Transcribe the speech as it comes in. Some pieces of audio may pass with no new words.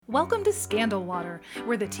Welcome to Scandal Water,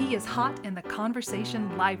 where the tea is hot and the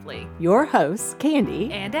conversation lively. Your hosts,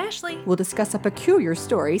 Candy And Ashley will discuss a peculiar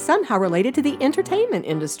story somehow related to the entertainment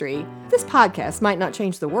industry. This podcast might not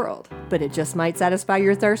change the world, but it just might satisfy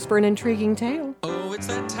your thirst for an intriguing tale. Oh, it's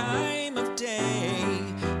that time of day.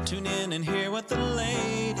 Tune in and hear what the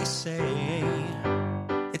ladies say.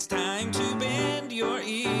 It's time to bend your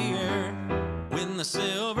ear when the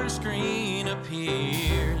silver screen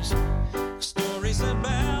appears. Stories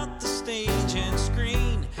about the stage and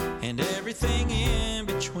screen and everything in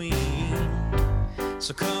between.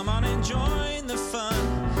 So come on and join the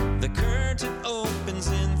fun. The curtain opens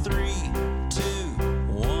in 3, 2,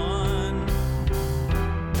 1.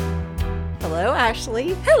 Hello,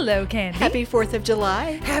 Ashley. Hello, Candy. Happy 4th of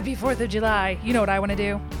July. Happy 4th of July. You know what I want to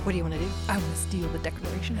do? What do you want to do? I want to steal the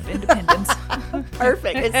Declaration of Independence.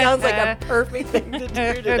 Perfect. It sounds like a perfect thing to do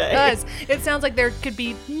today. It does. It sounds like there could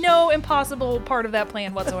be no impossible part of that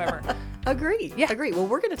plan whatsoever. Agreed. Yeah. Agreed. Well,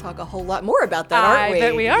 we're going to talk a whole lot more about that, aren't we? I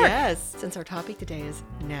bet we are. Yes. Since our topic today is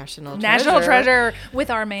National Treasure. National Treasure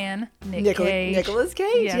with our man, Cage. Nicolas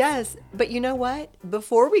Cage, Yes. yes. But you know what?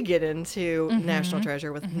 Before we get into National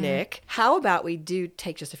Treasure with Nick, how about we do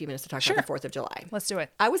take just a few minutes to talk Sure. about the 4th of July? Let's do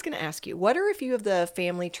it. I was going to ask you, what are a few of the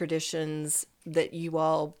family traditions that you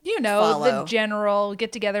all The follow? general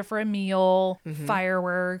get together for a meal,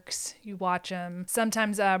 fireworks, you watch them.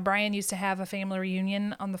 Sometimes Brian used to have a family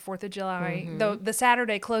reunion on the 4th of July, the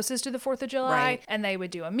Saturday closest to the 4th of July, Right. and they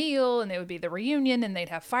would do a meal, and it would be the reunion, and they'd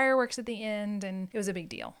have fireworks at the end, and it was a big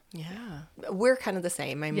deal. Yeah. We're kind of the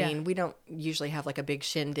same. I Yeah. mean, we don't usually have like a big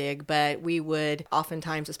shindig, but we would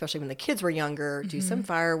oftentimes, especially when the kids were younger, do some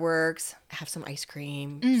fireworks, have some ice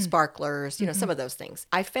cream, sparklers, some of those things.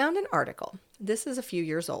 I found an article. This is a few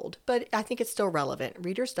years old, but I think it's still relevant.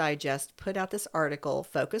 Reader's Digest put out this article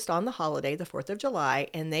focused on the holiday, the 4th of July,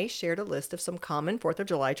 and they shared a list of some common 4th of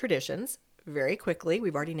July traditions. Very quickly,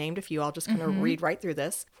 we've already named a few. I'll just kind of read right through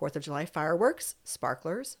this. 4th of July fireworks,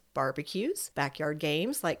 sparklers, barbecues, backyard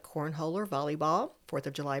games like cornhole or volleyball, 4th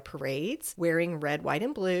of July parades, wearing red, white,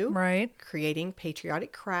 and blue, Right. creating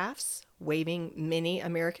patriotic crafts, waving mini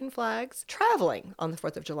American flags, traveling on the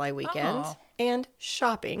 4th of July weekend, Oh. and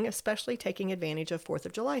shopping, especially taking advantage of 4th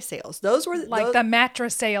of July sales. Those were Like the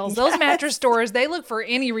mattress sales. Those mattress stores, they look for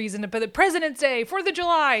any reason to put it. President's Day, 4th of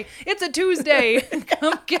July, it's a Tuesday.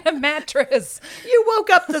 Come get a mattress. You woke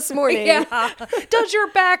up this morning. Yeah. Does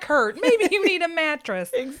your back hurt? Maybe you need a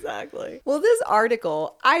mattress. Exactly. Well, this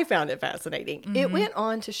article, I found it fascinating. It went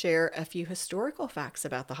on to share a few historical facts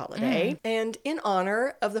about the holiday. And in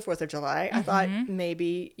honor of the 4th of July, I thought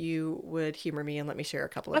maybe you would humor me and let me share a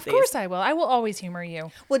couple of Of these. course I will. I will always humor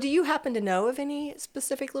you. Well, do you happen to know of any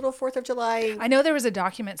specific little 4th of July? I know there was a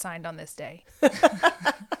document signed on this day.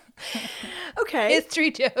 Okay.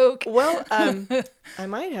 History joke. Well, I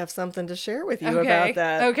might have something to share with you Okay, about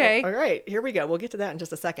that. okay. All right, here we go. We'll get to that in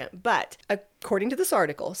just a second. But according to this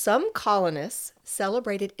article, some colonists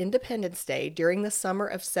celebrated Independence Day during the summer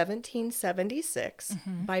of 1776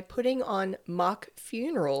 by putting on mock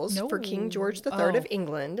funerals for King George III of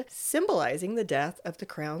England, symbolizing the death of the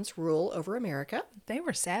crown's rule over America. They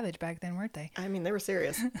were savage back then, weren't they? I mean, they were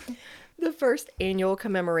serious. The first annual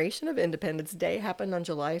commemoration of Independence Day happened on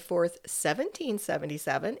July 4th,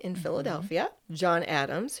 1777 in Philadelphia. John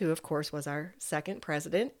Adams, who of course was our second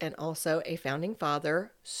president and also a founding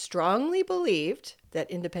father, strongly believed that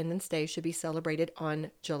Independence Day should be celebrated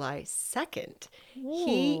on July 2nd.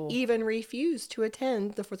 He even refused to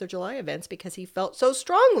attend the 4th of July events because he felt so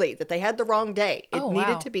strongly that they had the wrong day. It Oh, needed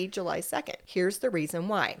wow. to be July 2nd. Here's the reason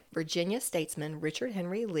why. Virginia statesman Richard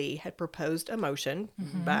Henry Lee had proposed a motion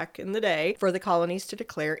back in the day for the colonies to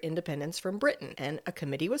declare independence from Britain, and a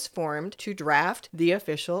committee was formed to draft the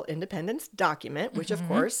official independence document, which of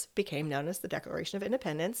course became known as the Declaration of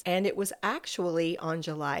Independence. And it was actually on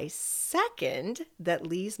July 2nd that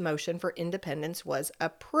Lee's motion for independence was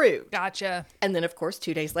approved. Gotcha. And then, of course,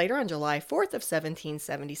 2 days later, on July 4th of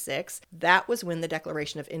 1776, that was when the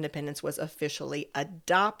Declaration of Independence was officially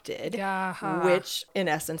adopted, Yeah. which, in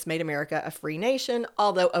essence, made America a free nation,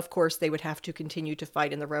 although, of course, they would have to continue to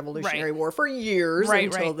fight in the Revolutionary Right. War for years Right,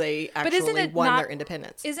 until right. they But isn't actually it won not- their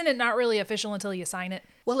independence. Isn't it not really official until you sign it?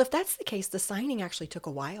 Well, if that's the case, the signing actually took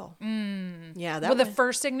a while. Yeah, that With the was,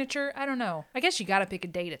 first signature? I don't know. I guess you got to pick a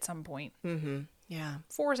date at some point. yeah,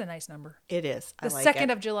 4 is a nice number. it is. The I like 2nd it.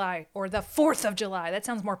 of July or the 4th of July. That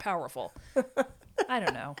sounds more powerful. I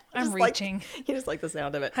don't know. I'm Just like- reaching. you just like the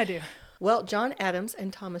sound of it. I do. Well, John Adams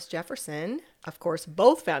and Thomas Jefferson, of course,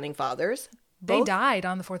 both founding fathers, They died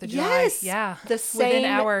on the 4th of July. Yes. Yeah. The same. Within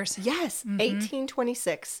hours. Yes.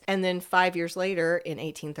 1826. And then 5 years later, in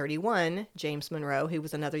 1831, James Monroe, who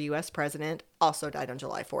was another U.S. president, also died on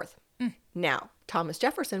July 4th. Now, Thomas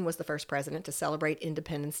Jefferson was the first president to celebrate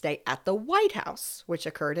Independence Day at the White House, which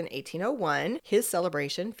occurred in 1801. His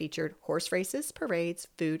celebration featured horse races, parades,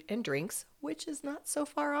 food, and drinks, which is not so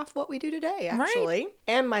far off what we do today, actually. Right.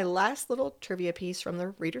 And my last little trivia piece from the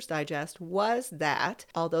Reader's Digest was that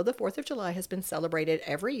although the 4th of July has been celebrated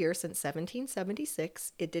every year since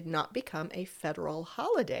 1776, it did not become a federal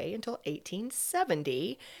holiday until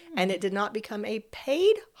 1870, and it did not become a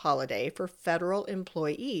paid holiday for federal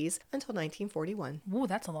employees until 1941. Ooh,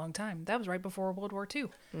 that's a long time. That was right before World War II.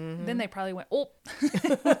 Then they probably went, oh,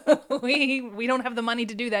 we don't have the money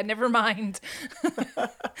to do that. Never mind.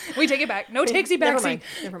 We take it back. No takesy backsy.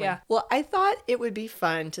 Never mind. Yeah. Well, I thought it would be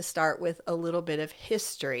fun to start with a little bit of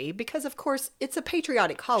history because, of course, it's a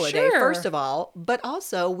patriotic holiday, first of all, but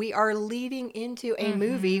also we are leading into a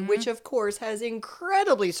movie which, of course, has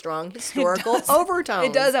incredibly strong historical overtones.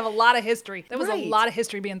 It does have a lot of history. There was a lot of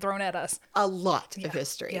history being thrown at us. A lot of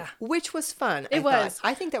history, which was fun.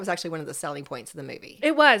 I think that was actually one of the selling points of the movie.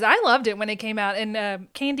 It was. I loved it when it came out. And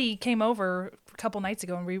Candy came over a couple nights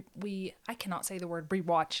ago and I cannot say the word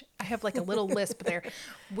rewatch. I have like a little lisp there.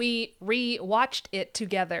 We rewatched it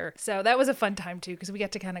together. So that was a fun time too, because we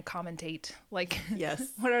got to kind of commentate. Like, yes.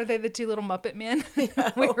 What are they, the two little Muppet men?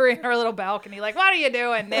 We were in our little balcony, like, what are you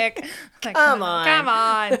doing, Nick? Like, Come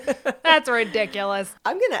on. That's ridiculous.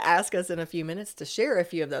 I'm going to ask us in a few minutes to share a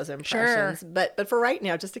few of those impressions. Sure. But for right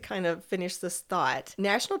now, just to kind of finish this thought,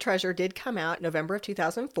 National Treasure did come out November of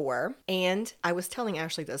 2004. And I was telling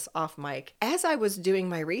Ashley this off mic. As I was doing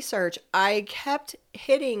my research, I kept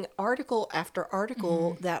hitting article after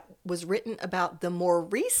article that was written about the more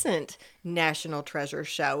recent National Treasure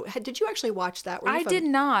show. Did you actually watch that? I did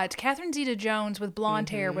not. Catherine Zeta-Jones with blonde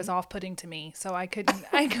hair was off-putting to me, so I couldn't.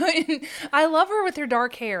 I love her with her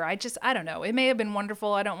dark hair. I don't know. It may have been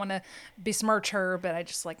wonderful. I don't want to besmirch her, but I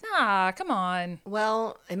just nah, come on.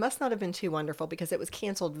 Well, it must not have been too wonderful because it was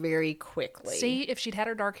canceled very quickly. See, if she'd had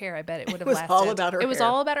her dark hair, I bet it would have lasted. It was all about her hair. It was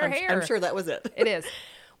all about her hair. I'm sure that was it. It is.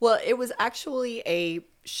 Well, it was actually a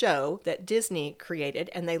show that Disney created,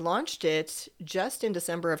 and they launched it just in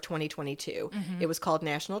December of 2022. It was called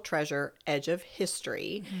National Treasure: Edge of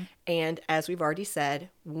History. And as we've already said,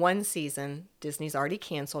 one season, Disney's already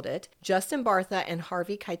canceled it. Justin Bartha and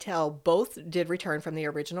Harvey Keitel both did return from the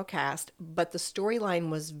original cast, but the storyline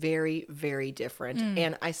was very, very different.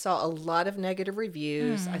 And I saw a lot of negative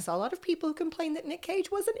reviews. I saw a lot of people who complained that Nick Cage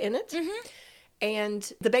wasn't in it.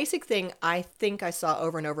 And the basic thing I think I saw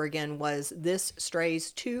over and over again was this strays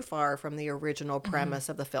too far from the original premise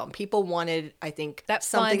of the film. People wanted, I think, that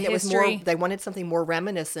something that was history. more, they wanted something more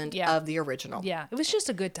reminiscent of the original. Yeah, it was just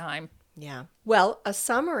a good time. Yeah. Well, a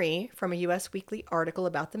summary from a U.S. Weekly article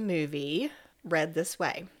about the movie read this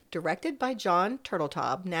way. Directed by John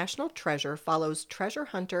Turteltaub, National Treasure follows treasure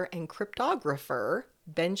hunter and cryptographer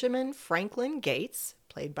Benjamin Franklin Gates,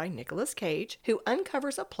 played by Nicolas Cage, who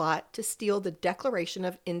uncovers a plot to steal the Declaration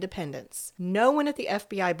of Independence. No one at the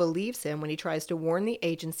FBI believes him when he tries to warn the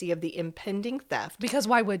agency of the impending theft. Because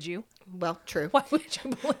why would you? Well, true. Why would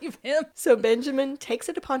you believe him? So Benjamin takes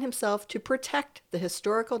it upon himself to protect the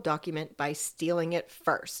historical document by stealing it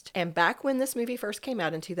first. And back when this movie first came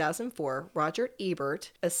out in 2004, Roger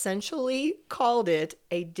Ebert essentially called it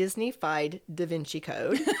a Disney-fied Da Vinci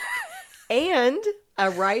Code. And a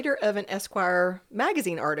writer of an Esquire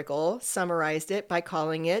magazine article summarized it by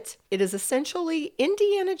calling it is essentially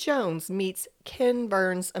Indiana Jones meets Ken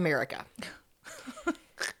Burns' America.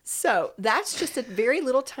 So that's just a very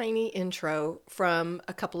little tiny intro from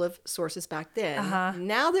a couple of sources back then.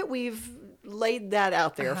 Now that we've laid that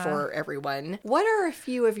out there for everyone, what are a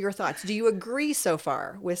few of your thoughts? Do you agree so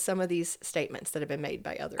far with some of these statements that have been made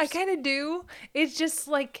by others? I kind of do. It's just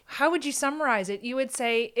like, how would you summarize it? You would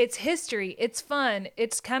say it's history, it's fun,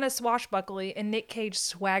 it's kind of swashbuckly, and Nick Cage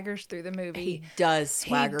swaggers through the movie. He does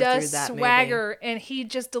swagger through that movie. And he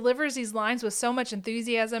just delivers these lines with so much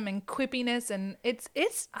enthusiasm and quippiness, and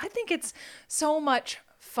I think it's so much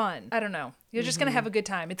fun. I don't know. You're just gonna have a good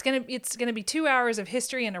time. It's gonna be 2 hours of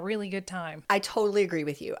history and a really good time. I totally agree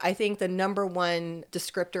with you. I think the number one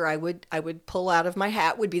descriptor I would pull out of my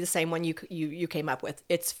hat would be the same one you came up with.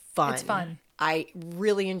 It's fun. It's fun. I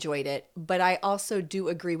really enjoyed it, but I also do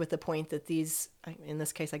agree with the point that these in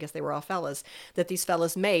this case, I guess they were all fellas, that these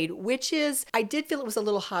fellas made, which is, I did feel it was a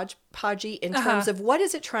little hodgepodgey in terms of what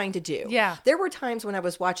is it trying to do? Yeah. There were times when I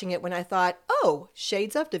was watching it when I thought, oh,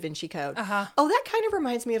 shades of Da Vinci Code. Oh, that kind of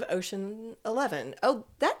reminds me of Ocean 11. Oh,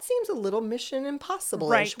 that seems a little Mission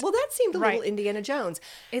Impossible-ish. Right. Well, that seemed a little Indiana Jones.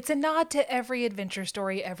 It's a nod to every adventure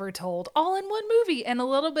story ever told, all in one movie, and a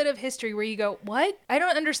little bit of history where you go, what? I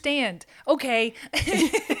don't understand. Okay.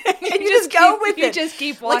 And you just go with it. You just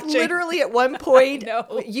keep watching. Like literally at one point,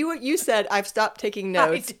 know. you said, I've stopped taking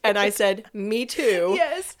notes. And I said, me too.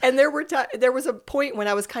 Yes. And there was a point when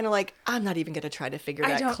I was kind of like, I'm not even going to try to figure I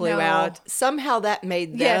that don't clue know. out. Somehow that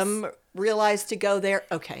made them realize to go there.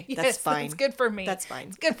 Okay, that's Yes, fine. It's good for me. That's fine.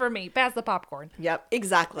 It's good for me. Pass the popcorn. Yep,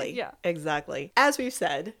 exactly. Yeah. Exactly. As we've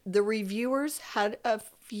said, the reviewers had a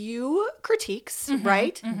few critiques,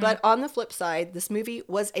 right? But on the flip side, this movie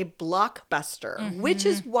was a blockbuster, which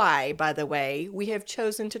is why, by the way, we have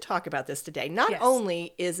chosen to talk about this today. Not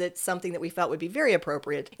only is it something that we felt would be very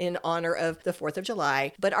appropriate in honor of the 4th of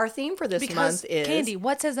July, but our theme for this month is... Candy,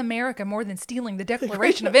 what says America more than stealing the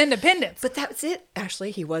Declaration of Independence? But that's it.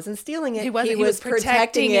 Ashley, he wasn't stealing it. He wasn't. He was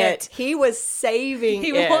protecting it. He was saving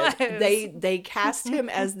He it. was. They cast him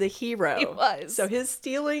as the hero. He was. So his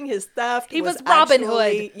stealing, his theft. He was Robin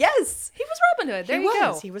actually- Hood. Yes. He was Robin Hood. There He you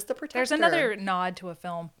was. go. He was the protector. There's another nod to a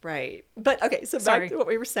film. Right. But okay, so Sorry. back to what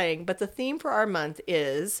we were saying. But the theme for our month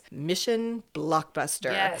is Mission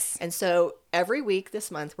Blockbuster. Yes. And so every week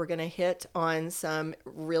this month, we're going to hit on some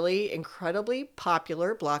really incredibly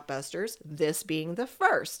popular blockbusters, this being the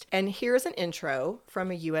first. And here's an intro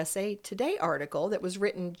from a USA Today article that was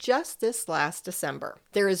written just this last December.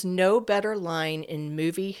 There is no better line in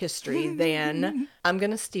movie history than, I'm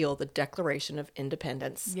going to steal the Declaration of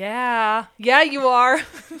Independence. Yeah. Yeah, you are.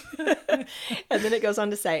 And then it goes on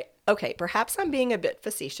to say, okay, perhaps I'm being a bit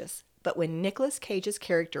facetious, but when Nicolas Cage's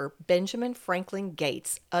character, Benjamin Franklin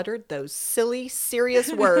Gates, uttered those silly,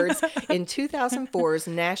 serious words in 2004's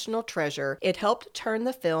National Treasure, it helped turn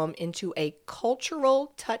the film into a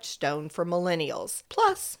cultural touchstone for millennials.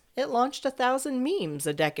 Plus, it launched 1,000 memes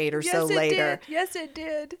a decade or so later. Yes, it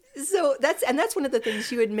did. So that's one of the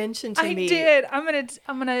things you had mentioned to me. I did. I'm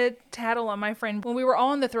gonna tattle on my friend. When we were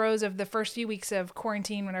all in the throes of the first few weeks of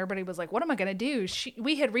quarantine, when everybody was like, "What am I gonna do?"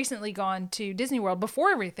 We had recently gone to Disney World before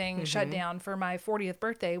everything shut down for my 40th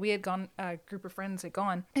birthday. We had gone, a group of friends had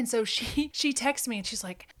gone, and so she texted me and she's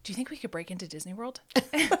like, "Do you think we could break into Disney World?"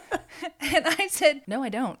 And I said, "No, I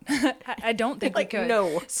don't. I don't think we could."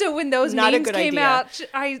 No. So when those Not a memes good came idea. out,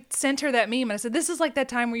 I sent her that meme and I said, "This is like that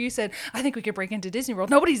time where you said, I think we could break into Disney World.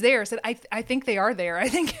 Nobody's there." I said, I think they are there. I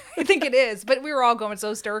think it is. But we were all going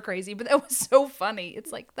so stir crazy. But that was so funny.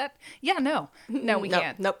 It's like that. Yeah, no, we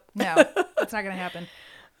can't. Nope. No, it's not going to happen.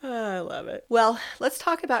 I love it. Well, let's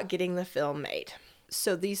talk about getting the film made.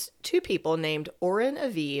 So these two people named Oren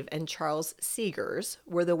Aviv and Charles Seegers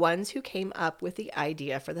were the ones who came up with the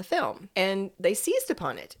idea for the film, and they seized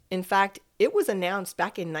upon it. In fact, it was announced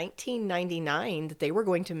back in 1999 that they were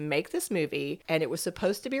going to make this movie, and it was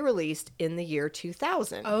supposed to be released in the year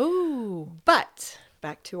 2000. Oh. But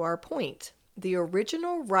back to our point. The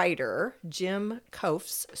original writer, Jim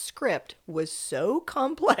Koff's script was so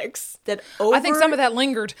complex that I think some of that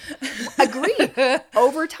lingered. Agree.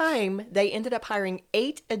 Over time, they ended up hiring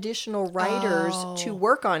 8 additional writers to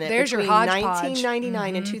work on it There's your between hodgepodge.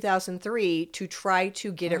 1999 and 2003 to try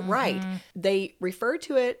to get it right. They referred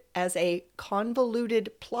to it as a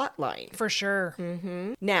convoluted plot line. For sure.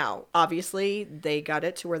 Now, obviously, they got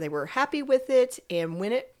it to where they were happy with it, and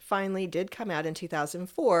when it finally did come out in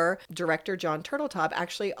 2004, director John Turteltaub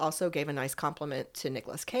actually also gave a nice compliment to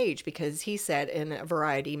Nicolas Cage, because he said in a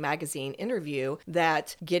Variety magazine interview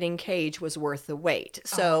that getting Cage was worth the wait.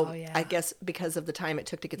 So I guess because of the time it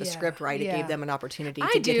took to get the script right, it gave them an opportunity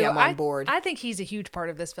to get him on board. I think he's a huge part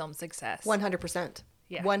of this film's success. 100%.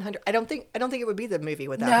 Yeah. 100. I don't think it would be the movie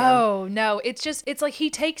without him. No. It's like he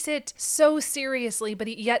takes it so seriously, but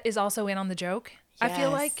he yet is also in on the joke. I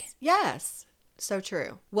feel like. Yes. So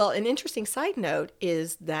true. Well, an interesting side note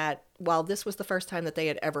is that while this was the first time that they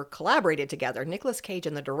had ever collaborated together, Nicolas Cage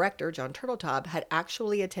and the director, John Turteltaub, had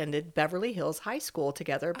actually attended Beverly Hills High School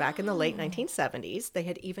together back in the late 1970s. They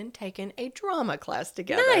had even taken a drama class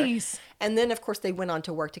together. Nice. And then, of course, they went on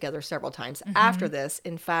to work together several times after this.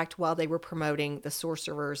 In fact, while they were promoting The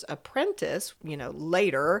Sorcerer's Apprentice,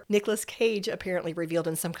 later, Nicolas Cage apparently revealed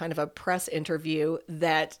in some kind of a press interview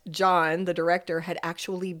that John, the director, had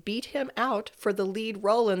actually beat him out for the lead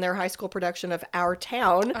role in their high school production of Our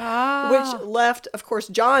Town. which left, of course,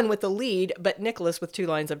 John with the lead, but Nicholas with 2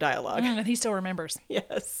 lines of dialogue. And he still remembers.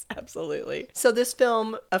 Yes, absolutely. So this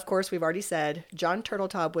film, of course, we've already said, John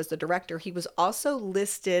Turteltaub was the director. He was also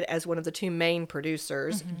listed as one of the 2 main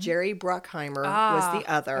producers. Jerry Bruckheimer was the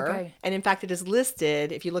other. Okay. And in fact, it is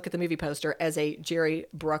listed, if you look at the movie poster, as a Jerry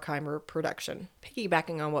Bruckheimer production.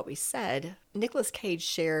 Piggybacking on what we said, Nicolas Cage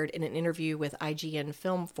shared in an interview with IGN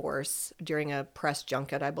Film Force during a press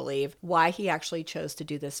junket, I believe, why he actually chose to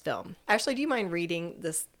do this film. Ashley, do you mind reading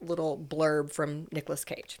this little blurb from Nicolas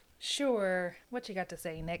Cage? Sure. What you got to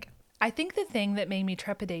say, Nick? I think the thing that made me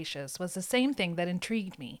trepidatious was the same thing that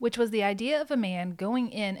intrigued me, which was the idea of a man going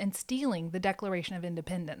in and stealing the Declaration of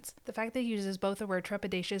Independence. The fact that he uses both the word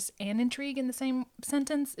trepidatious and intrigue in the same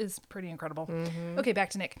sentence is pretty incredible. Okay, back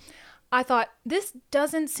to Nick. I thought, this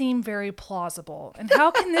doesn't seem very plausible, and how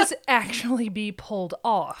can this actually be pulled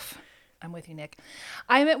off? I'm with you, Nick.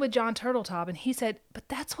 I met with John Turteltaub, and he said, but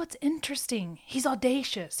that's what's interesting. He's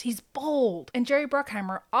audacious. He's bold. And Jerry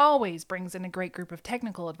Bruckheimer always brings in a great group of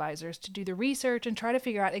technical advisors to do the research and try to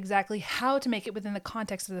figure out exactly how to make it within the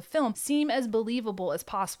context of the film seem as believable as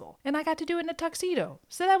possible. And I got to do it in a tuxedo,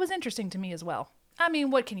 so that was interesting to me as well. I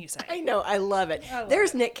mean, what can you say? I know. I love it.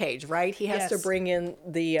 There's Nick Cage, right? He has to Yes. bring in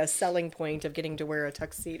the selling point of getting to wear a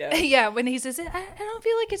tuxedo. Yeah, when he says, I don't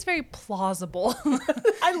feel like it's very plausible.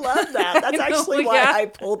 I love that. That's I know, actually why yeah. I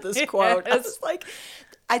pulled this quote. I Yes. was like,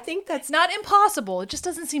 I think that's Not impossible. It just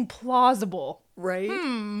doesn't seem plausible. right.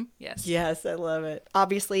 Yes. Yes, I love it.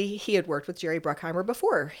 Obviously, he had worked with Jerry Bruckheimer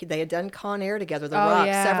before. They had done Con Air together, The Oh, Rock,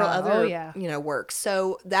 yeah. several other, Oh, yeah. works.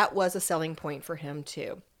 So that was a selling point for him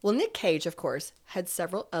too. Well, Nick Cage, of course, had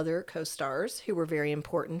several other co-stars who were very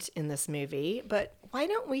important in this movie. But why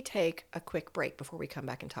don't we take a quick break before we come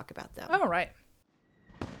back and talk about them? All right.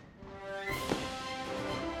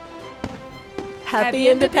 Happy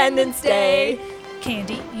Independence Day!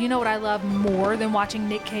 Candy, you know what I love more than watching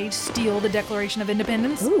Nick Cage steal the Declaration of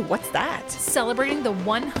Independence? Ooh, what's that? Celebrating the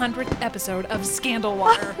 100th episode of Scandal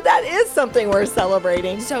Water. That is something we're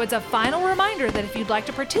celebrating. So it's a final reminder that if you'd like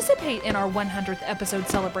to participate in our 100th episode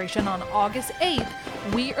celebration on August 8th,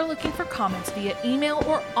 we are looking for comments via email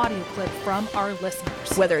or audio clip from our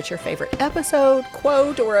listeners. Whether it's your favorite episode,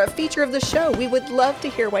 quote, or a feature of the show, we would love to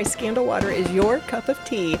hear why Scandal Water is your cup of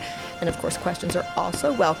tea. And of course, questions are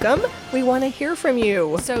also welcome. We want to hear from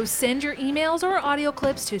you. So send your emails or audio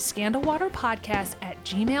clips to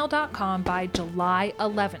scandalwaterpodcast@gmail.com by July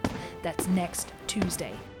 11th. That's next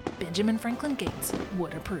Tuesday. Benjamin Franklin Gates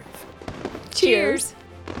would approve. Cheers.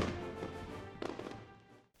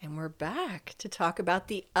 And we're back to talk about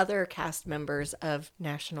the other cast members of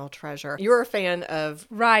National Treasure. You're a fan of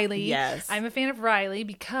Riley. Yes. I'm a fan of Riley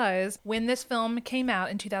because when this film came out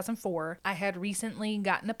in 2004, I had recently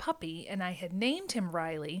gotten a puppy and I had named him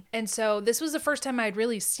Riley. And so this was the first time I'd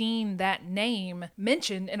really seen that name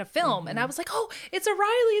mentioned in a film. And I was like, oh, it's a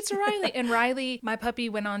Riley. It's a Riley. And Riley, my puppy,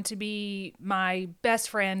 went on to be my best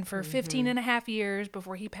friend for 15 and a half years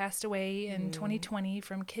before he passed away in 2020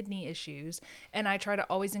 from kidney issues. And I try to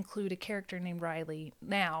always include a character named Riley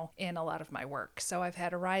now in a lot of my work. So I've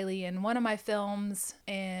had a Riley in one of my films,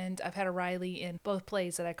 and I've had a Riley in both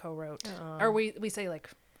plays that I co-wrote. Or we say like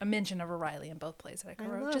a mention of a Riley in both plays that I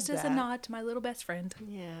co-wrote, love just as a that. nod to my little best friend.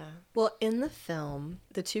 Yeah. Well, in the film,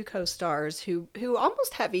 the 2 co-stars who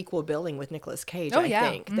almost have equal billing with Nicolas Cage, Oh, I yeah.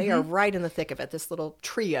 think. They are right in the thick of it, this little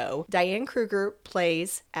trio. Diane Kruger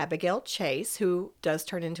plays Abigail Chase, who does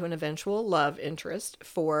turn into an eventual love interest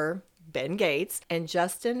for Ben Gates, and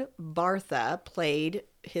Justin Bartha played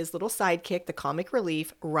his little sidekick, the comic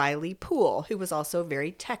relief, Riley Poole, who was also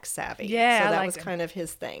very tech savvy. Yeah, so I that liked was him. kind of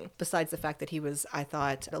his thing. Besides the fact that he was, I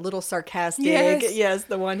thought, a little sarcastic. Yes.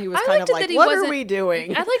 The one who was I kind liked of it like, that he what are wasn't- we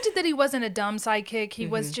doing? I liked it that he wasn't a dumb sidekick. He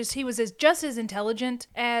was just as intelligent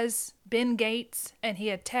as Ben Gates, and he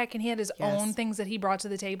had tech, and he had his Yes. own things that he brought to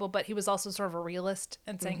the table, but he was also sort of a realist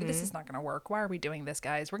and saying, this is not going to work. Why are we doing this,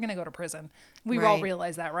 guys? We're going to go to prison. We all Right.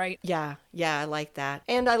 realize that, right? Yeah, I like that.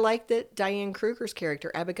 And I like that Diane Kruger's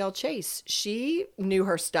character, Abigail Chase, she knew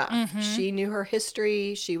her stuff. She knew her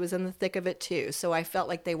history. She was in the thick of it too. So I felt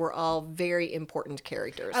like they were all very important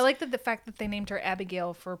characters. I like that the fact that they named her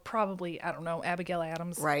Abigail for probably, I don't know, Abigail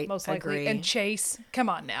Adams. Right, Most likely. agree. And Chase. Come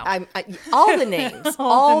on now. all the names,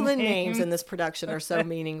 all the names. names in this production are so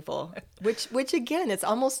meaningful. Which again, it's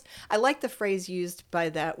almost, I like the phrase used by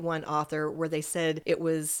that one author where they said it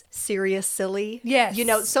was serious silly. Yes. You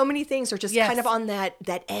know, so many things are just Yes. kind of on that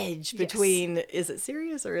edge between, is it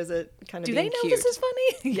serious or is it kind of Do being they know cute? this is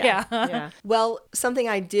funny? Yeah. Well, something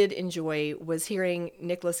I did enjoy was hearing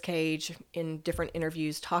Nicolas Cage in different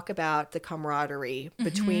interviews talk about the camaraderie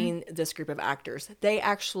between this group of actors. They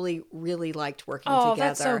actually really liked working Oh, together.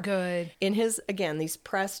 that's so good. In his, again, these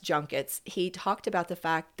press junkets, he talked about the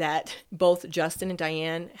fact that both Justin and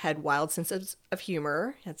Diane had wild senses of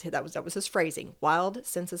humor. That was his phrasing, wild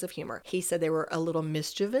senses of humor. He said they were a little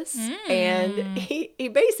mischievous, and he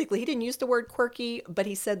basically, he didn't use the word quirky, but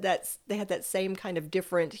he said that they had that same kind of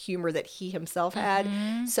different humor that he himself had.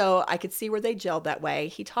 So I could see where they gelled that way.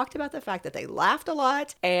 He talked about the fact that they laughed a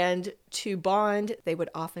lot, and to bond, they would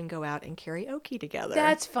often go out and karaoke together.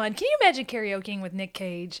 That's fun. Can you imagine karaokeing with Nick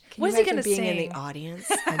Cage? Can What you is he imagine going to being sing? in the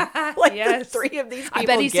audience? And, like Yes. the three of these people I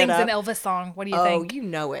bet he get sings up. an Elvis song. What do you Oh, think? you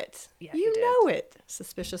know it. Yeah, he you did. know it.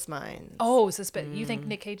 Suspicious Minds. Oh, you think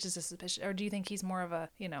Nick Cage is a suspicious, or do you think he's more of a,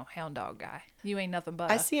 hound dog guy? You ain't nothing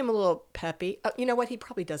but. I see him a little peppy. You know what? He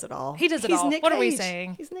probably does it all. He does it He's all. Nick What are we Cage.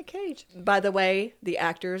 saying? He's Nick Cage. By the way, the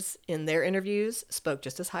actors in their interviews spoke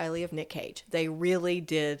just as highly of Nick Cage. They really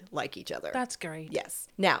did like each other. That's great. Yes.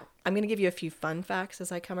 Now, I'm going to give you a few fun facts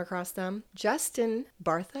as I come across them. Justin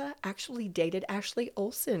Bartha actually dated Ashley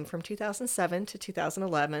Olsen from 2007 to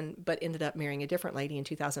 2011, but ended up marrying a different lady in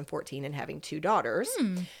 2014 and having 2 daughters.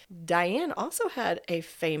 Diane also had a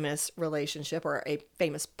famous relationship, or a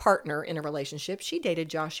famous partner in a relationship. She dated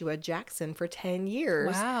Joshua Jackson for 10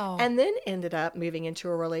 years. Wow. And then ended up moving into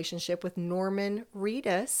a relationship with Norman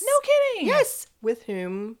Reedus. No kidding. Yes, with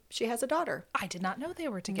whom she has a daughter. I did not know they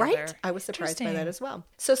were together. Right? I was surprised by that Interesting. as well.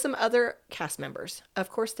 So some other cast members. Of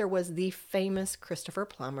course, there was the famous Christopher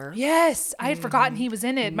Plummer. Yes, I had forgotten he was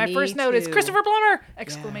in it. My Me first note is too. Christopher Plummer!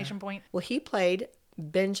 Exclamation point. Well, he played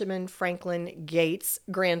Benjamin Franklin Gates'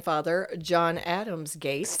 grandfather, John Adams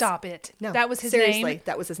Gates. Stop it. No, That was his seriously, name.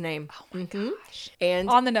 that was his name. Oh my gosh. And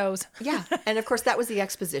On the nose. yeah, and of course that was the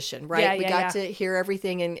exposition, right? Yeah, we yeah, got yeah. to hear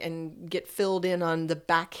everything and get filled in on the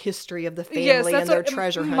back history of the family Yes, and that's their what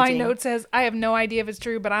treasure hunting. my note says. I have no idea if it's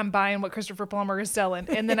true, but I'm buying what Christopher Plummer is selling.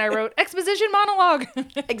 And then I wrote exposition monologue.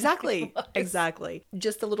 Exactly. Exactly.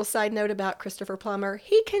 Just a little side note about Christopher Plummer.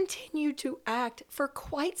 He continued to act for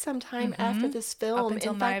quite some time after this film. Up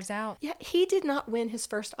until In fact, Knives Out. Yeah, he did not win his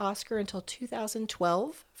first Oscar until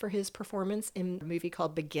 2012 for his performance in a movie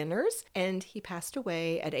called Beginners, and he passed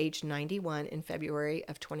away at age 91 in February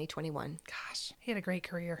of 2021. Gosh, he had a great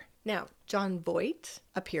career. Now, John Voight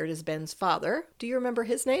appeared as Ben's father. Do you remember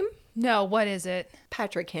his name? No, what is it?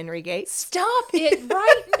 Patrick Henry Gates. Stop it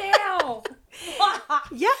right now.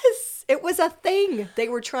 Yes, it was a thing. They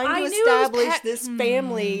were trying I to knew it was establish Pat- this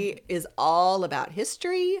family is all about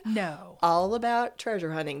history, No. all about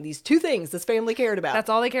treasure hunting. These 2 things this family cared about. That's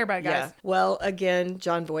all they care about, guys. Yeah. Well, again,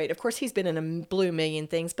 John Voight, of course, he's been in a blue million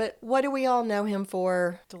things, but what do we all know him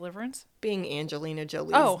for? Deliverance? Being Angelina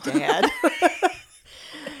Jolie's Oh. dad.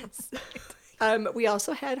 We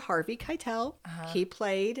also had Harvey Keitel. He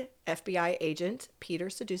played FBI agent Peter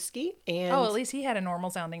Sadusky. And Oh, at least he had a normal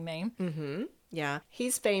sounding name. yeah,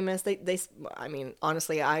 he's famous. I mean,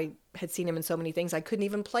 honestly, I had seen him in so many things, I couldn't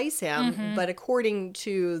even place him. But according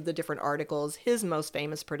to the different articles, his most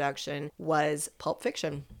famous production was Pulp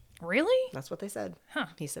Fiction. Really? That's what they said. Huh.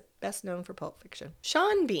 He's best known for Pulp Fiction.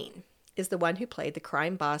 Sean Bean is the one who played the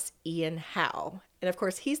crime boss Ian Howe. And of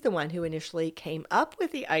course, he's the one who initially came up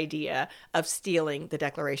with the idea of stealing the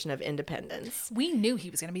Declaration of Independence. We knew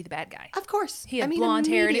he was going to be the bad guy. Of course. He had blonde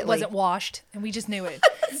hair and it immediately. wasn't washed, and we just knew it.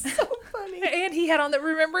 So funny. And he had on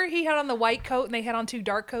remember he had on the white coat and they had on 2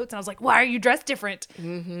 dark coats, and I was like, why are you dressed different?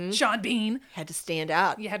 Sean Bean. Had to stand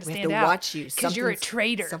out. You had to We stand have out, to watch you. 'cause you're a Something's-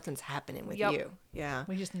 traitor. Something's happening with Yep. you. Yeah.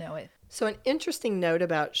 We just know it. So an interesting note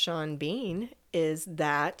about Sean Bean is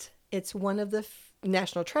that it's one of the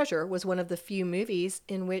National Treasure was one of the few movies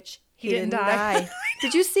in which he didn't didn't die. die.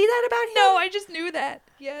 Did you see that about him? No, I just knew that.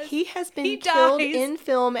 Yes. He has been He killed dies. in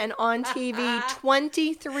film and on TV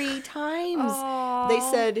 23 times. They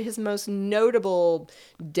said his most notable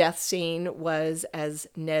death scene was as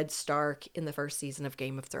Ned Stark in the first season of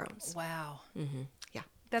Game of Thrones. Wow. Yeah.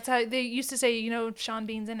 That's how they used to say, Sean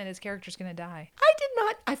Bean's in it, his character's going to die. I did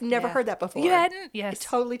not. I've never Yeah. heard that before. You hadn't? Yes. It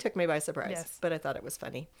totally took me by surprise. Yes. But I thought it was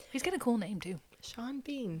funny. He's got a cool name, too. Sean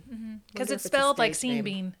Bean. Because Wonder it's if a spelled like stage Sean name.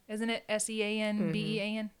 Bean, isn't it?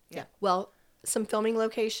 Seanbean? Yeah. Well, some filming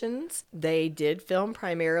locations. They did film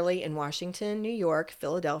primarily in Washington, New York,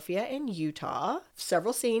 Philadelphia, and Utah.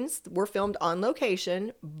 Several scenes were filmed on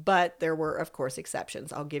location, but there were, of course,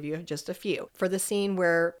 exceptions. I'll give you just a few. For the scene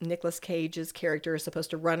where Nicolas Cage's character is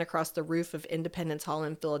supposed to run across the roof of Independence Hall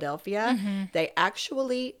in Philadelphia, they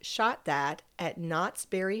actually shot that at Knott's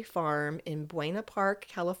Berry Farm in Buena Park,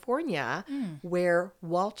 California, where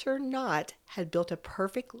Walter Knott had built a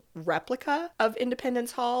perfect replica of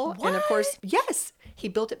Independence Hall. What? And of course, yes, he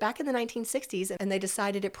built it back in the 1960s, and they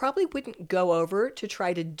decided it probably wouldn't go over to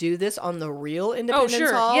try to do this on the real Independence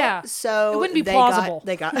sure, Hall. yeah. So It wouldn't be they plausible.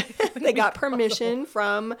 they got permission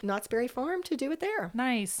from Knott's Berry Farm to do it there.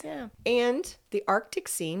 Nice. Yeah. And the Arctic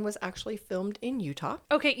scene was actually filmed in Utah.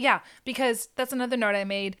 Okay, yeah, because that's another note I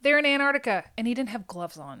made. They're in Antarctica, and he didn't have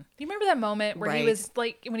gloves on. Do you remember that moment where he Right. was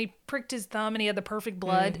like, when he pricked his thumb and he had the perfect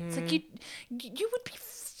blood? It's like, you would be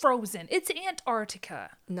frozen. It's Antarctica.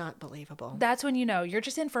 Not believable. That's when you know you're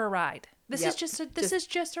just in for a ride. This Yep. is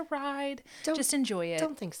just a ride. Don't- Just enjoy it.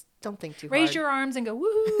 Don't think too hard. Raise your arms and go,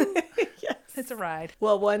 woohoo. Yes. It's a ride.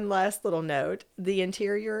 Well, one last little note. The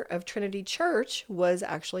interior of Trinity Church was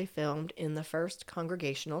actually filmed in the First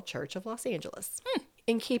Congregational Church of Los Angeles.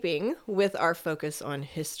 In keeping with our focus on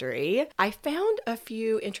history, I found a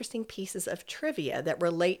few interesting pieces of trivia that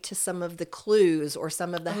relate to some of the clues or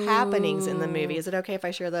some of the happenings in the movie. Is it okay if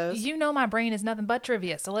I share those? You know my brain is nothing but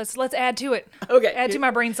trivia, so let's add to it. Okay. Add to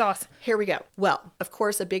my brain sauce. Here we go. Well, of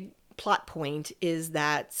course, a big plot point is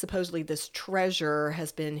that supposedly this treasure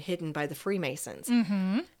has been hidden by the Freemasons.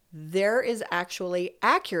 There is actually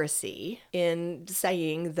accuracy in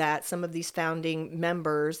saying that some of these founding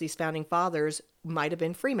members, these founding fathers, might have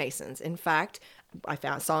been Freemasons. In fact,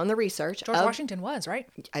 saw in the research. George Washington was, right?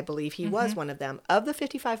 I believe he was one of them. Of the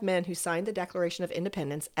 55 men who signed the Declaration of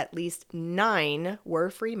Independence, at least 9 were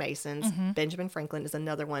Freemasons. Benjamin Franklin is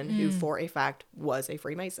another one who, for a fact, was a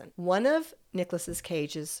Freemason. One of Nicolas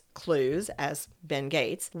Cage's clues, as Ben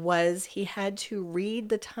Gates, was he had to read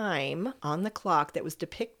the time on the clock that was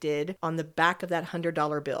depicted on the back of that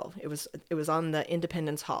 $100 bill. It was on the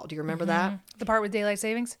Independence Hall. Do you remember that? The part with daylight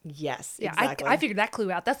savings? Yes, Yeah, exactly. I figured that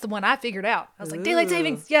clue out. That's the one I figured out. I was like, daylight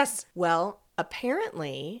savings, yes. Well,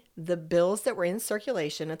 apparently, the bills that were in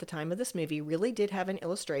circulation at the time of this movie really did have an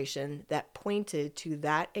illustration that pointed to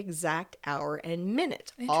that exact hour and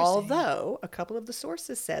minute. Although, a couple of the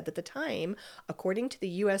sources said that the time, according to the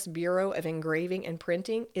U.S. Bureau of Engraving and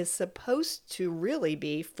Printing, is supposed to really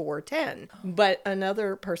be 4:10. But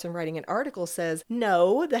another person writing an article says,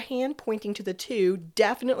 no, the hand pointing to the 2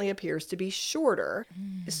 definitely appears to be shorter.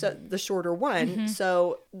 So the shorter one.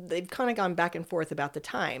 So they've kind of gone back and forth about the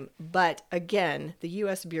time. But again, the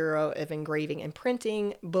U.S. Bureau of Engraving and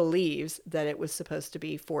Printing believes that it was supposed to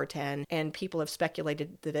be 4:10, and people have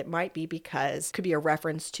speculated that it might be because it could be a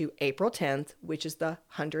reference to April 10th, which is the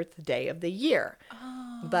 100th day of the year.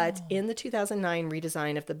 But in the 2009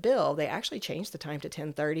 redesign of the bill, they actually changed the time to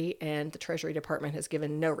 10:30, and the Treasury Department has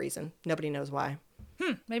given no reason. Nobody knows why.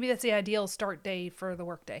 Maybe that's the ideal start day for the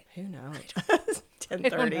workday. Who knows? I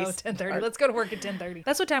don't know, 10:30. Let's go to work at 10:30.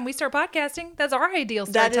 That's what time we start podcasting. That's our ideal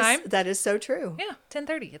start time. That is so true. Yeah,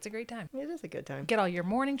 10:30. It's a great time. It is a good time. Get all your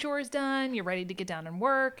morning chores done. You're ready to get down and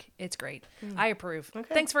work. It's great. I approve.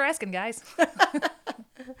 Thanks for asking, guys.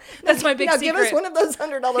 That's my big Now secret. give us one of those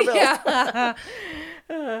 $100 bills. Yeah.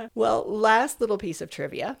 Well, last little piece of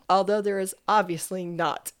trivia. Although there is obviously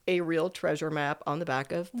not a real treasure map on the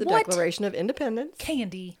back of the What? Declaration of Independence,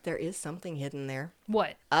 Candy. there is something hidden there.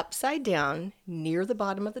 What? Upside down, near the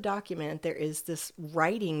bottom of the document, there is this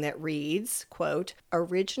writing that reads, quote,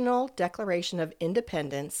 Original Declaration of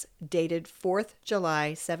Independence dated 4th July,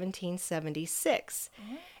 1776.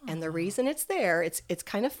 And the reason it's there, it's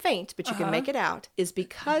kind of faint, but you can make it out, is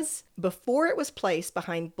because before it was placed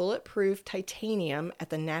behind bulletproof titanium at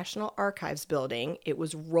the National Archives building, it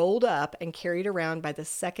was rolled up and carried around by the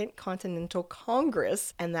Second Continental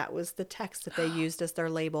Congress, and that was the text that they used as their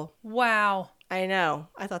label. Wow. I know.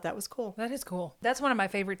 I thought that was cool. That is cool. That's one of my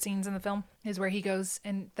favorite scenes in the film is where he goes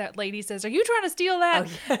and that lady says, "Are you trying to steal that?"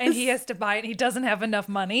 And he has to buy it and he doesn't have enough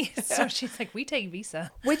money. So she's like, "We take Visa."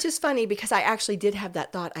 Which is funny because I actually did have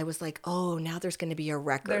that thought. I was like, oh, now there's going to be a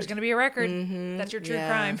record. There's going to be a record. That's your true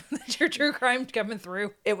crime. That's your true crime coming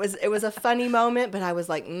through. It was a funny moment, but I was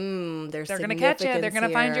like, there's They're going to catch you. They're going to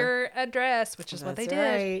find your address, which is what they did.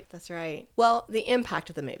 Right. That's right. Well, the impact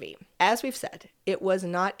of the movie, as we've said, it was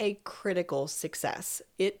not a critical success.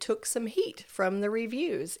 It took some heat from the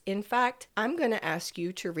reviews. In fact, I'm going to ask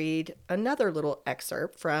you to read another little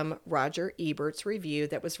excerpt from Roger Ebert's review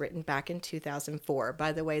that was written back in 2004.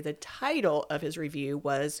 By the way, the title of his review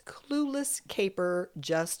was Clueless Caper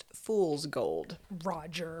Just Fool's Gold.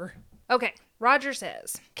 Roger. Okay. Roger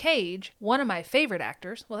says, Cage, one of my favorite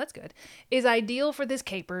actors, well, that's good, is ideal for this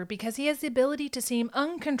caper because he has the ability to seem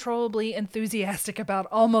uncontrollably enthusiastic about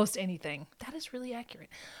almost anything. That is really accurate.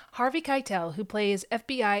 Harvey Keitel, who plays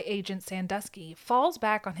FBI agent Sandusky, falls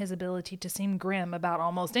back on his ability to seem grim about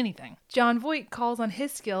almost anything. John Voight calls on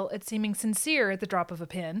his skill at seeming sincere at the drop of a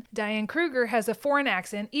pen. Diane Kruger has a foreign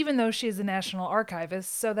accent, even though she is a National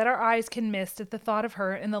Archivist, so that our eyes can mist at the thought of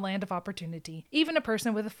her in the land of opportunity. Even a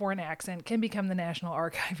person with a foreign accent can become the National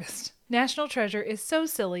Archivist. National Treasure is so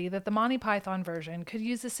silly that the Monty Python version could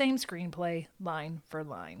use the same screenplay line for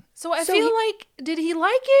line. So I feel like, did he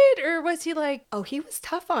like it, or was he like... Oh, he was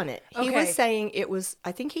tough on it. He Okay. was saying it was,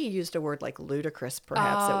 I think he used a word like ludicrous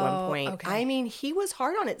perhaps at one point. Okay. I mean, he was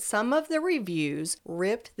hard on it. Some of the reviews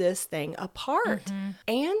ripped this thing apart.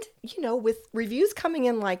 And, you know, with reviews coming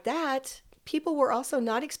in like that, people were also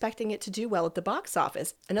not expecting it to do well at the box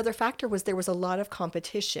office. Another factor was there was a lot of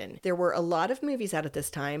competition. There were a lot of movies out at this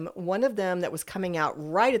time. One of them that was coming out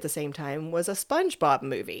right at the same time was a SpongeBob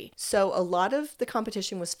movie. So a lot of the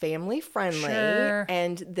competition was family friendly, Sure.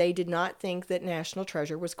 and they did not think that National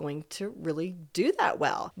Treasure was going to really do that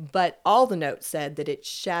well. But all the notes said that it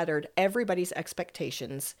shattered everybody's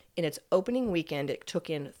expectations. In its opening weekend, it took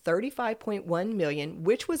in $35.1 million,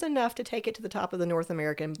 which was enough to take it to the top of the North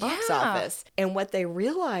American box Yeah. office. And what they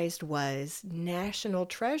realized was National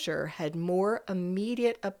Treasure had more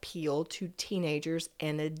immediate appeal to teenagers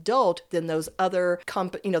and adult than those other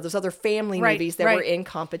those other family Right, movies that right. were in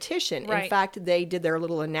competition. Right. In fact, they did their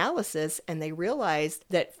little analysis and they realized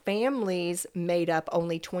that families made up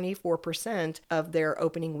only 24% of their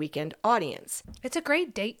opening weekend audience. It's a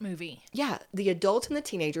great date movie. Yeah, the adults and the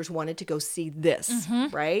teenagers wanted to go see this,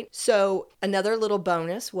 Mm-hmm. right? So another little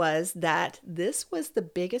bonus was that this was the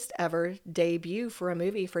biggest ever debut for a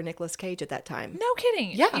movie for Nicolas Cage at that time. No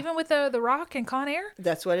kidding. Yeah. Even with the Rock and Con Air?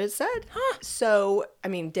 That's what it said. So, I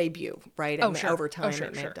mean, debut, right? Oh, And sure. over time, Oh, sure,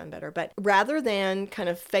 it may sure. have done better. But rather than kind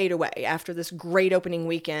of fade away after this great opening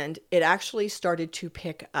weekend, it actually started to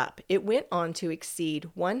pick up. It went on to exceed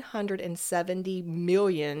 170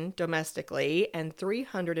 million domestically and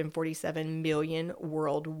 347 million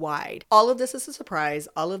worldwide. All of this is a surprise.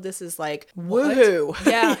 All of this is like, woohoo.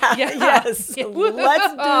 Yeah, yeah. Yes. Yeah.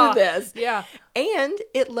 Let's do this. Yeah. And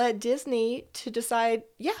it led Disney to decide,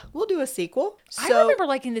 yeah, we'll do a sequel. I remember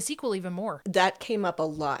liking the sequel even more. That came up a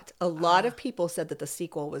lot. A lot of people said that the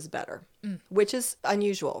sequel was better, which is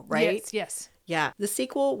unusual, right? Yes, yes. Yeah. The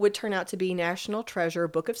sequel would turn out to be National Treasure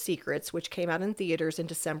Book of Secrets, which came out in theaters in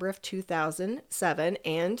December of 2007.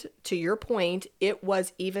 And to your point, it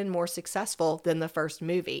was even more successful than the first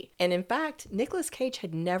movie. And in fact, Nicolas Cage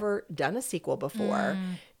had never done a sequel before.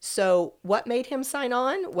 So what made him sign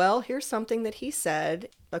on? Well, here's something that he said,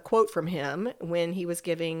 a quote from him when he was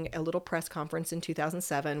giving a little press conference in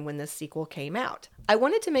 2007 when this sequel came out. I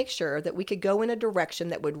wanted to make sure that we could go in a direction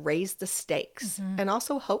that would raise the stakes and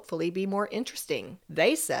also hopefully be more interesting.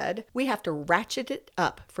 They said, we have to ratchet it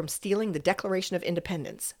up from stealing the Declaration of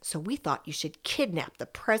Independence. So we thought you should kidnap the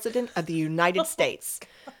President of the United States.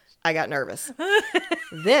 I got nervous.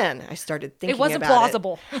 Then I started thinking It wasn't about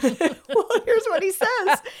plausible. Well, here's what he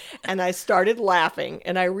says. And I started laughing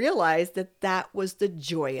and I realized that that was the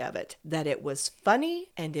joy of it, that it was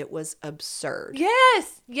funny and it was absurd.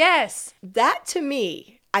 Yes, yes. That to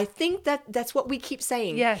me, I think that's what we keep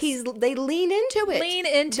saying. Yes. They lean into it. Lean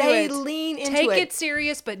into They it. lean into Take it. it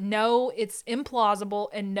serious, but know it's implausible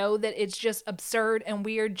and know that it's just absurd and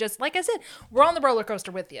weird. Just like I said, we're on the roller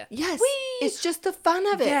coaster with you. Yes. Whee! It's just the fun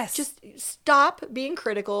of it. Yes. Just stop being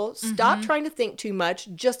critical. Stop trying to think too much.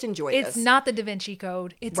 Just enjoy It's this. not the Da Vinci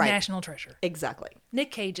Code. It's Right. National Treasure. Exactly. Nick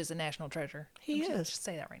Cage is a national treasure. He Let's is. Just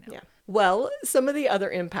say that right now. Yeah. Well, some of the other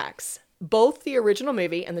impacts. Both the original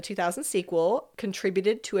movie and the 2000 sequel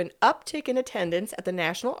contributed to an uptick in attendance at the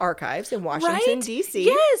National Archives in Washington, Right? D.C.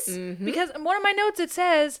 Yes, Mm-hmm. because one of my notes, it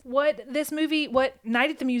says what Night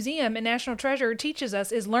at the Museum and National Treasure teaches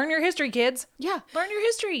us is learn your history, kids. Yeah. Learn your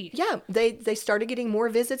history. Yeah, they started getting more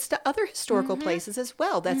visits to other historical Mm-hmm. places as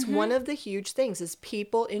well. That's one of the huge things is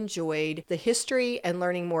people enjoyed the history and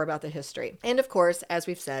learning more about the history. And of course, as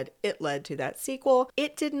we've said, it led to that sequel.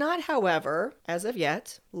 It did not, however, as of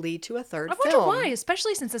yet, lead to a third I wonder film. why,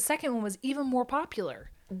 especially since the second one was even more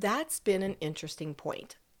popular. That's been an interesting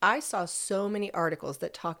point. I saw so many articles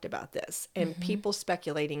that talked about this and people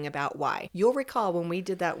speculating about why. You'll recall when we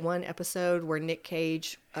did that one episode where Nick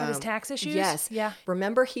Cage Had his tax issues? Yes. Yeah.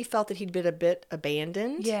 Remember, he felt that he'd been a bit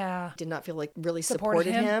abandoned. Yeah. Did not feel like really Supported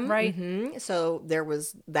supported him. him, right. So there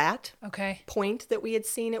was that Okay. point that we had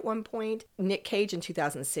seen at one point. Nick Cage in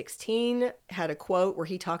 2016 had a quote where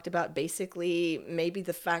he talked about basically maybe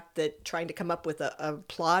the fact that trying to come up with a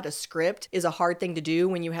plot, a script, is a hard thing to do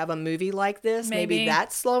when you have a movie like this. Maybe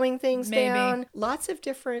that's slowing things down. Lots of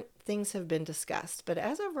different things have been discussed, but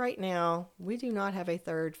as of right now, we do not have a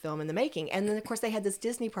third film in the making. And then, of course, they had this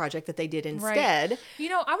Disney project that they did instead. Right. You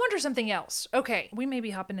know, I wonder something else. Okay, we may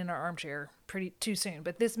be hopping in our armchair pretty too soon,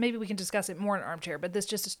 but this, maybe we can discuss it more in an armchair, but this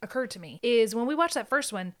just occurred to me, is when we watched that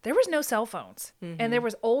first one, there was no cell phones and there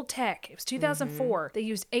was old tech. It was 2004. They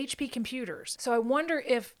used HP computers. So I wonder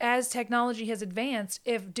if, as technology has advanced,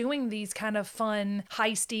 if doing these kind of fun,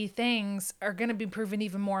 heisty things are going to be proven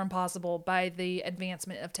even more impossible by the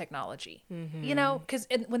advancement of technology. You know, because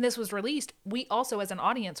when this was released, we also, as an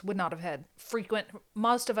audience, would not have had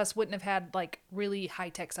most of us wouldn't have had like really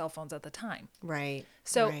high-tech cell phones at the time. Right.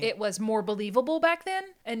 So right. it was more believable back then,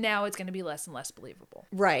 and now it's going to be less and less believable.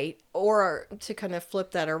 Right. Or to kind of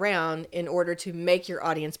flip that around, in order to make your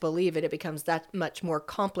audience believe it, it becomes that much more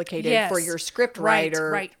complicated for your script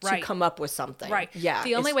writer to come up with something. Right. Yeah.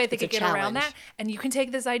 The only way they could get around challenge. that, and you can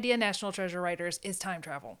take this idea, National Treasure writers, is time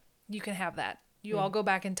travel. You can have that. You all go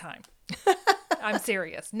back in time. I'm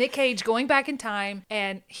serious. Nick Cage going back in time,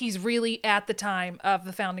 and he's really at the time of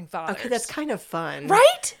the founding fathers. Okay, that's kind of fun.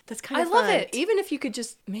 Right? That's kind of I fun. love it. Even if you could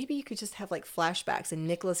maybe you could just have like flashbacks and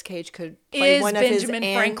Nicolas Cage could play one of Benjamin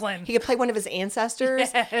his Franklin. He could play one of his ancestors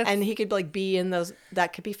Yes. and he could like be in those.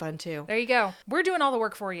 That could be fun too. There you go. We're doing all the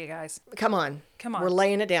work for you guys. Come on. We're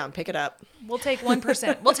laying it down. Pick it up. We'll take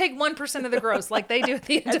 1%. We'll take 1% of the gross like they do at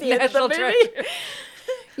the end of the end of the National movie. Treasure.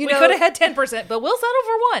 We could have had 10%, but we'll settle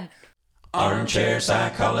for 1. Armchair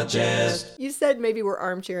Psychologist. You said maybe we're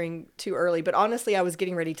armchairing too early, but honestly, I was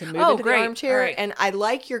getting ready to move into great. the armchair, All right. and I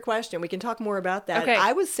like your question. We can talk more about that. Okay.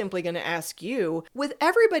 I was simply going to ask you, with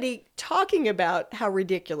everybody talking about how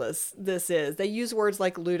ridiculous this is, they use words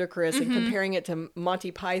like ludicrous and comparing it to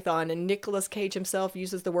Monty Python, and Nicolas Cage himself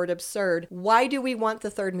uses the word absurd. Why do we want the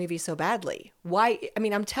third movie so badly? Why? I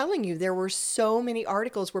mean, I'm telling you, there were so many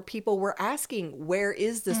articles where people were asking, where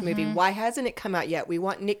is this movie? Why hasn't it come out yet? We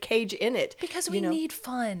want Nick Cage in it. Because we need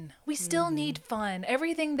fun. We still need fun.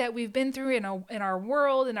 Everything that we've been through in our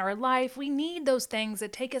world, in our life, we need those things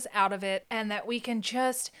that take us out of it, and that we can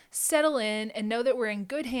just settle in and know that we're in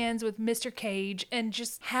good hands with Mr. Cage and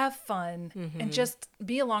just have fun and just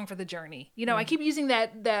be along for the journey. You know, I keep using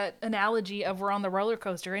that analogy of we're on the roller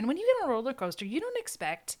coaster, and when you get on a roller coaster, you don't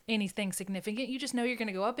expect anything significant. You just know you're going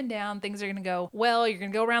to go up and down. Things are going to go well. You're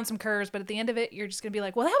going to go around some curves, but at the end of it, you're just going to be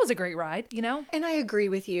like, well, that was a great ride, you know? And I agree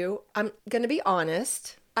with you. I'm going to be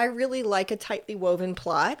honest. I really like a tightly woven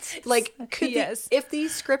plot. Like, if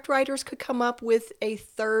these script writers could come up with a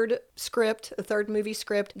third movie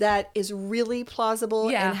script that is really plausible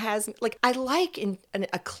and has, like, I like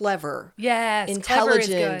a clever,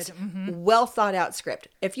 intelligent, well thought out script.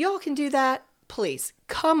 If y'all can do that, please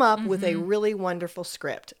come up with a really wonderful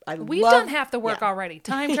script. We've done half the work already.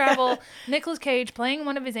 Time travel, Nicolas Cage playing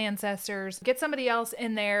one of his ancestors. Get somebody else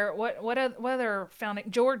in there. What other founding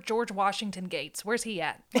George Washington Gates? Where's he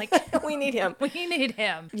at? Like we need him. We need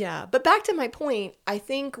him. Yeah, but back to my point. I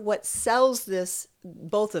think what sells this,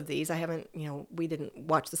 both of these, we didn't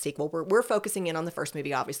watch the sequel. We're focusing in on the first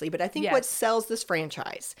movie, obviously. But I think what sells this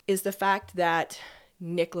franchise is the fact that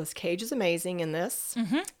Nicolas Cage is amazing in this.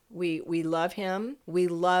 We love him. We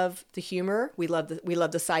love the humor. We love the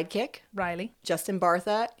sidekick. Riley. Justin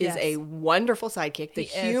Bartha is a wonderful sidekick. The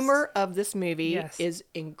humor of this movie is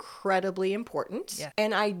incredibly important. Yeah.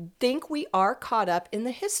 And I think we are caught up in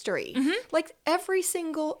the history. Like every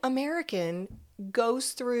single American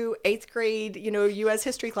goes through 8th grade, U.S.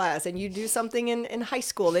 history class, and you do something in high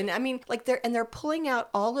school. And I mean, like they're pulling out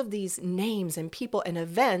all of these names and people and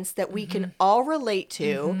events that we can all relate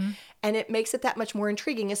to. And it makes it that much more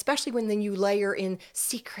intriguing, especially when then you layer in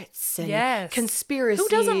secrets and conspiracies. Who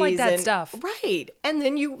doesn't like that stuff? Right. And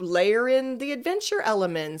then you layer in the adventure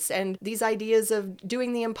elements and these ideas of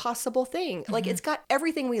doing the impossible thing. Like it's got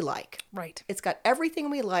everything we like. Right. It's got everything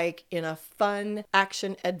we like in a fun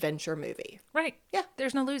action adventure movie. Right. Yeah.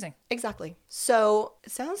 There's no losing. Exactly. So it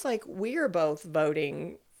sounds like we are both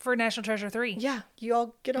voting for National Treasure 3. Yeah, you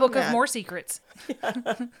all get on Book that. of More Secrets.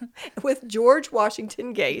 With George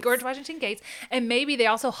Washington Gates. George Washington Gates. And maybe they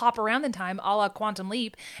also hop around in time a la Quantum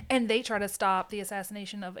Leap, and they try to stop the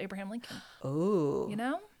assassination of Abraham Lincoln. Oh. You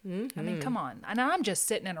know? I mean, come on. And I'm just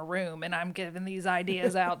sitting in a room and I'm giving these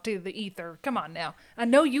ideas out to the ether. Come on now. I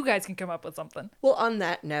know you guys can come up with something. Well, on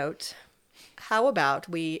that note, how about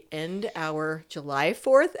we end our July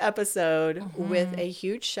 4th episode with a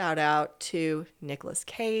huge shout out to Nicolas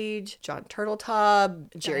Cage, John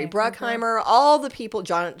Turteltaub, Jerry Bruckheimer, all the people,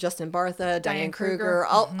 Justin Bartha, Diane Kruger,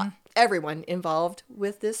 everyone involved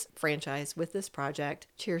with this franchise, with this project.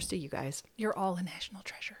 Cheers to you guys. You're all a national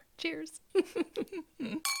treasure. Cheers.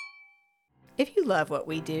 If you love what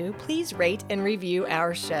we do, please rate and review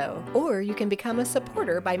our show. Or you can become a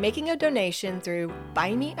supporter by making a donation through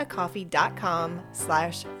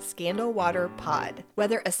buymeacoffee.com/scandalwaterpod.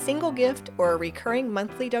 Whether a single gift or a recurring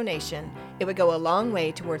monthly donation, it would go a long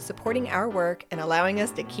way towards supporting our work and allowing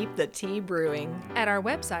us to keep the tea brewing. At our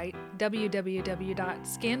website,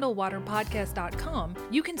 www.scandalwaterpodcast.com,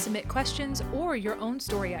 you can submit questions or your own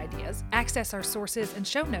story ideas, access our sources and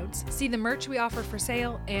show notes, see the merch we offer for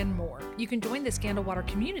sale, and more. You can join the Scandal Water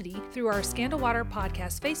community through our Scandal Water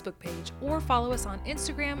Podcast Facebook page or follow us on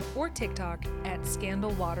Instagram or TikTok at Scandal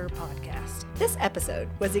Water Podcast. This episode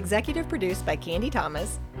was executive produced by Candy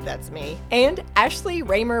Thomas, that's me, and Ashley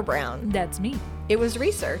Raymer Brown. That's me. It was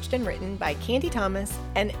researched and written by Candy Thomas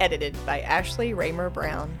and edited by Ashley Raymer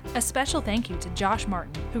Brown. A special thank you to Josh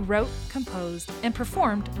Martin, who wrote, composed, and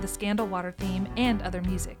performed the Scandal Water theme and other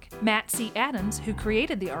music, Matt C. Adams, who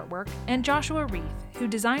created the artwork, and Joshua Reith, who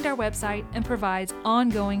designed our website and provides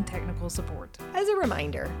ongoing technical support. As a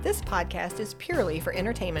reminder, this podcast is purely for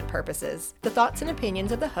entertainment purposes. The thoughts and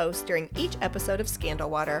opinions of the host during each episode of Scandal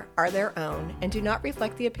Water are their own and do not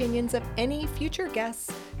reflect the opinions of any future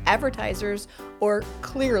guests, advertisers, or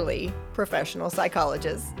clearly professional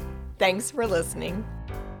psychologists. Thanks for listening.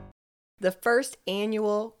 The first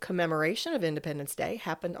annual commemoration of Independence Day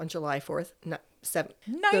happened on July 4th,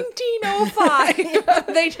 1905.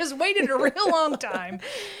 They just waited a real long time.